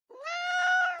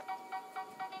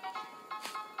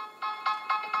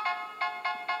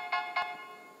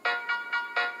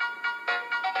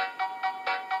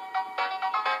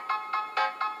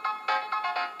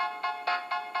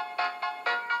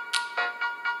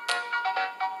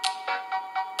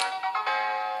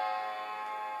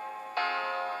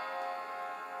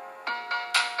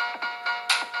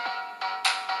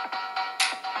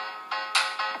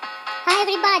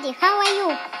everybody, how are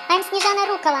you? I'm Snezhana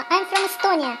Rukala, I'm from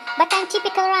Estonia, but I'm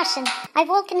typical Russian. I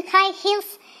walk in high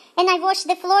heels and I wash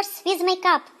the floors with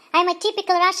makeup. I'm a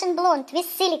typical Russian blonde with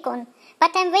silicone,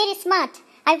 but I'm very smart.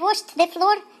 I washed the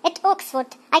floor at Oxford.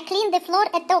 I cleaned the floor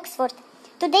at Oxford.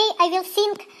 Today I will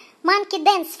sing Monkey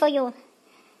Dance for you.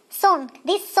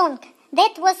 This song.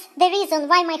 That was the reason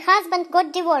why my husband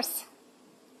got divorced.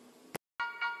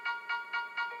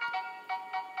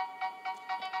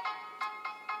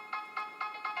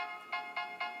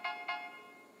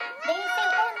 They say,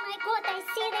 oh my God, I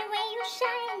see the way you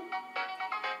shine.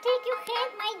 Take your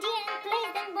hand, my dear, and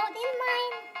place them both in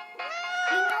mine.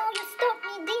 You know you stopped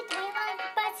me dead while I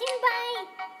was passing by.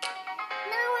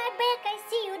 Now I beg, I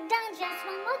see you done just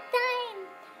one more time.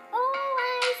 Oh,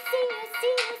 I see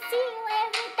you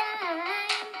every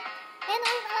time. And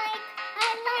I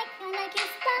like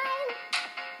your style.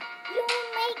 You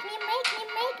make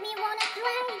me wanna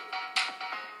cry.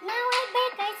 Now I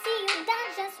beg, I see you done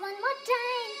just one more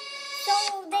time. So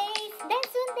dance,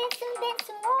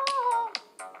 oh.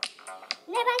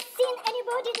 Never seen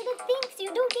anybody do the things you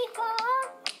do before.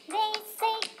 They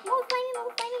say, move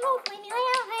for me,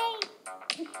 oh hey.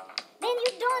 Then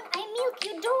you don't, I milk,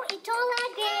 you do it all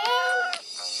again.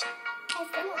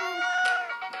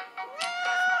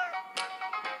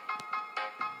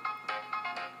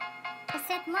 I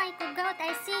said, Michael, God,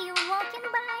 I see you walking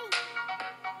by.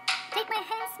 Take my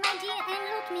hands, my dear, and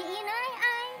look me in eye.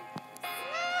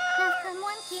 Like a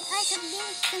monkey, I have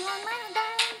been sitting on my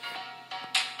dime.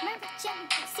 Never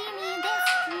see me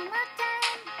dance one more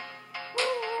time.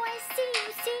 Ooh, I see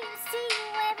you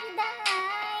every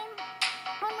time.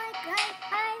 Oh my God,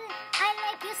 I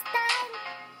like your style.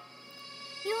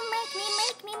 You make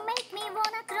me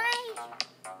wanna cry.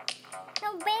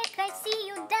 Now back, I see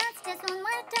you dance just one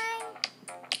more time.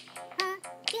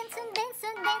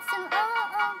 Dancing, oh.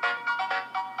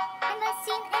 And I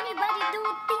seen anybody do